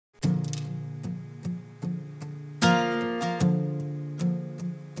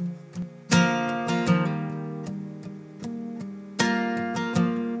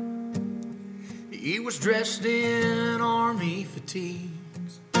was dressed in army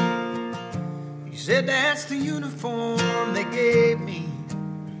fatigues. He said, that's the uniform they gave me.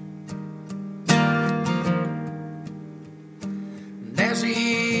 And as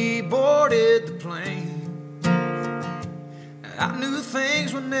he boarded the plane, I knew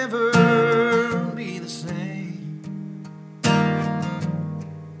things would never be the same. And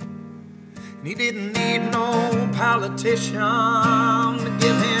he didn't need no politician to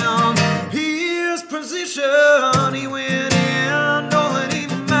give him his position. He went in knowing he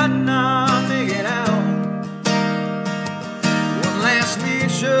might not make it out. One last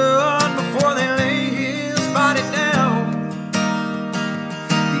mission before they lay his body down.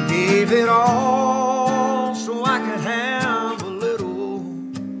 He gave it all so I could have a little.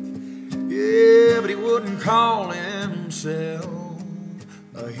 Yeah, but he wouldn't call himself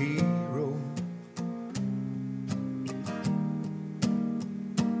a hero.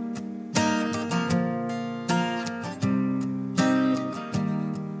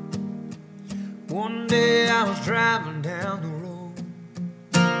 One day I was driving down the road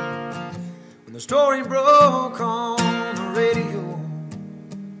when the story broke on the radio.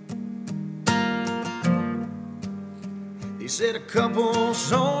 They said a couple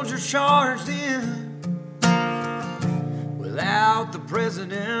soldiers charged in without the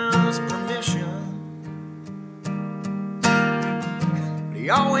president's permission. But he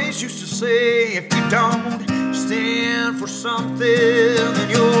always used to say, if you don't stand for something, then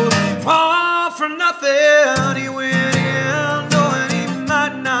you'll fall for nothing. He went in knowing he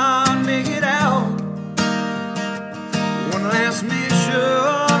might not make it out. One last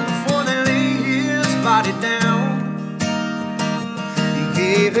mission before they lay his body down. He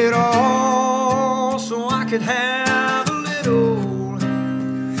gave it all so I could have a little.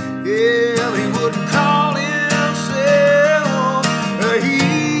 Yeah, he wouldn't call himself a hero.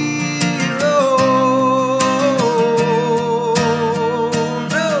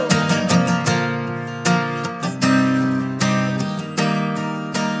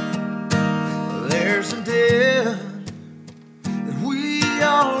 There's a debt that we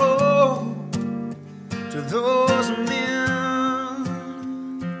all owe to those men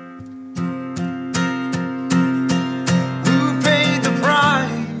who paid the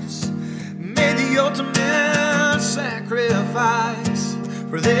price, made the ultimate sacrifice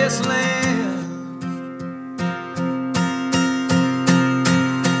for this land.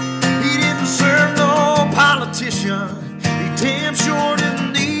 He didn't serve no politician. He damn sure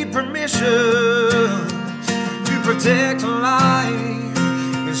didn't need permission to protect life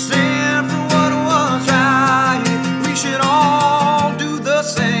and stand for what was right. We should all do the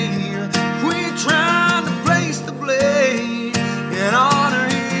same. Quit trying to place the blame and honor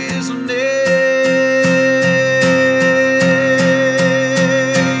his name.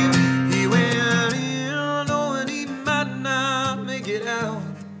 He went in knowing he might not make it out.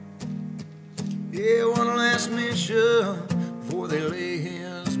 Yeah, one last mission before they lay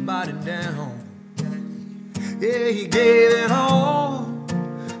his body down. Yeah, he gave it all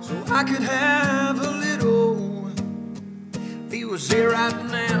so I could have a little. If he was here right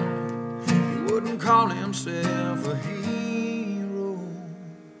now, he wouldn't call himself a hero,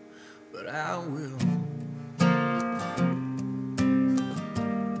 but I will.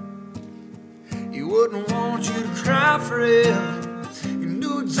 He wouldn't want you to cry for him. He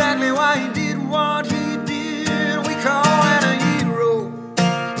knew exactly why he did what he